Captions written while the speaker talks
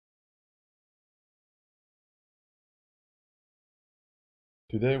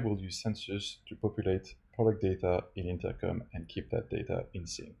Today we'll use Census to populate product data in Intercom and keep that data in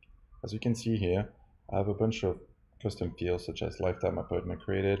sync. As you can see here, I have a bunch of custom fields such as lifetime appointment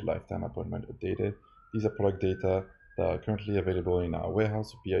created, lifetime appointment updated. These are product data that are currently available in our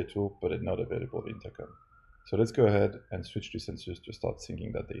warehouse BI tool, but are not available in Intercom. So let's go ahead and switch to Census to start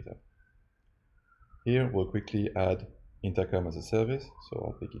syncing that data. Here we'll quickly add Intercom as a service. So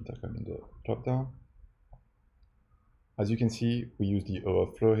I'll pick Intercom in the dropdown. As you can see, we use the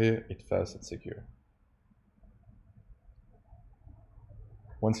OAuth flow here. It's fast and secure.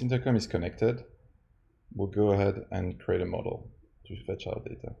 Once Intercom is connected, we'll go ahead and create a model to fetch our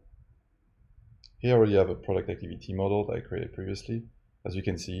data. Here I already have a product activity model that I created previously. As you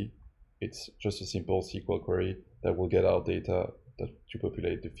can see, it's just a simple SQL query that will get our data to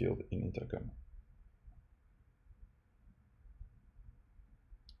populate the field in Intercom.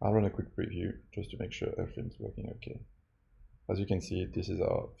 I'll run a quick preview just to make sure everything's working okay. As you can see, this is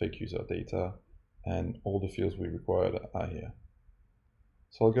our fake user data and all the fields we required are here.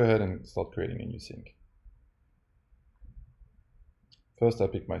 So I'll go ahead and start creating a new sync. First, I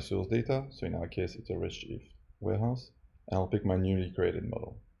pick my source data. So in our case, it's a Redshift warehouse, and I'll pick my newly created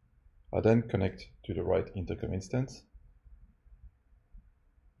model. I then connect to the right Intercom instance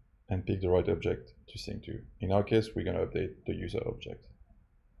and pick the right object to sync to. In our case, we're going to update the user object.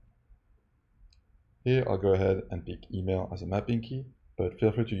 Here, I'll go ahead and pick email as a mapping key, but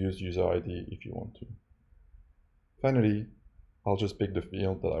feel free to use user ID if you want to. Finally, I'll just pick the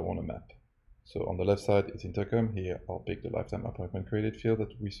field that I want to map. So on the left side, it's Intercom. Here, I'll pick the lifetime appointment created field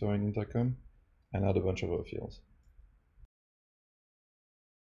that we saw in Intercom and add a bunch of other fields.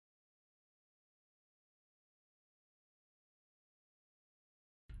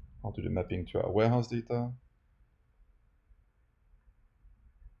 I'll do the mapping to our warehouse data.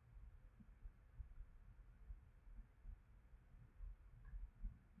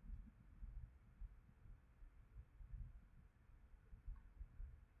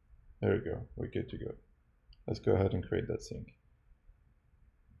 There we go, we're good to go. Let's go ahead and create that sync.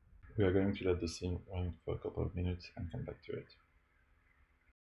 We are going to let the sync run for a couple of minutes and come back to it.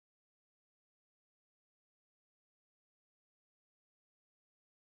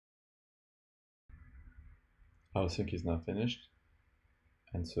 Our sync is now finished.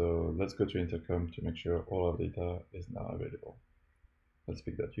 And so let's go to Intercom to make sure all our data is now available. Let's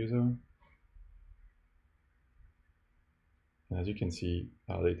pick that user. And as you can see,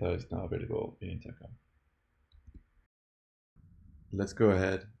 our data is now available in Intercom. Let's go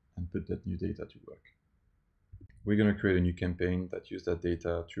ahead and put that new data to work. We're going to create a new campaign that uses that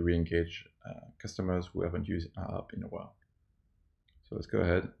data to re-engage customers who haven't used our app in a while. So let's go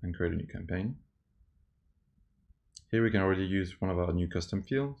ahead and create a new campaign. Here we can already use one of our new custom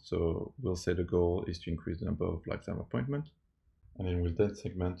fields. So we'll say the goal is to increase the number of lifetime appointments. And then we'll then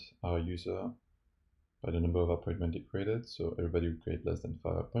segment our user by the number of appointments they created. So everybody will create less than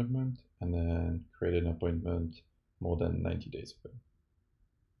 5 appointments and then create an appointment more than 90 days ago.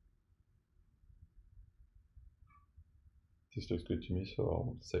 This looks good to me, so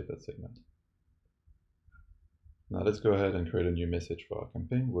I'll save that segment. Now let's go ahead and create a new message for our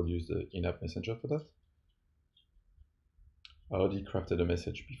campaign. We'll use the InApp Messenger for that. I already crafted a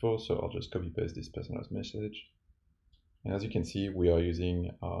message before, so I'll just copy paste this personalized message. And as you can see, we are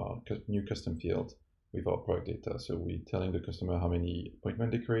using our new custom field with our product data. So we're telling the customer how many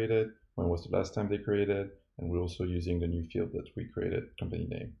appointments they created, when was the last time they created, and we're also using the new field that we created, company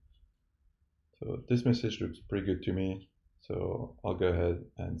name. So this message looks pretty good to me. So I'll go ahead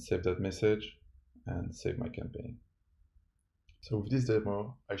and save that message and save my campaign. So with this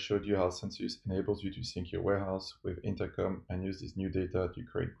demo, I showed you how Census enables you to sync your warehouse with Intercom and use this new data to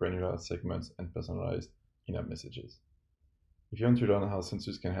create granular segments and personalized in-app messages. If you want to learn how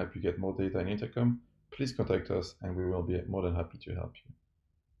Census can help you get more data in Intercom, please contact us and we will be more than happy to help you.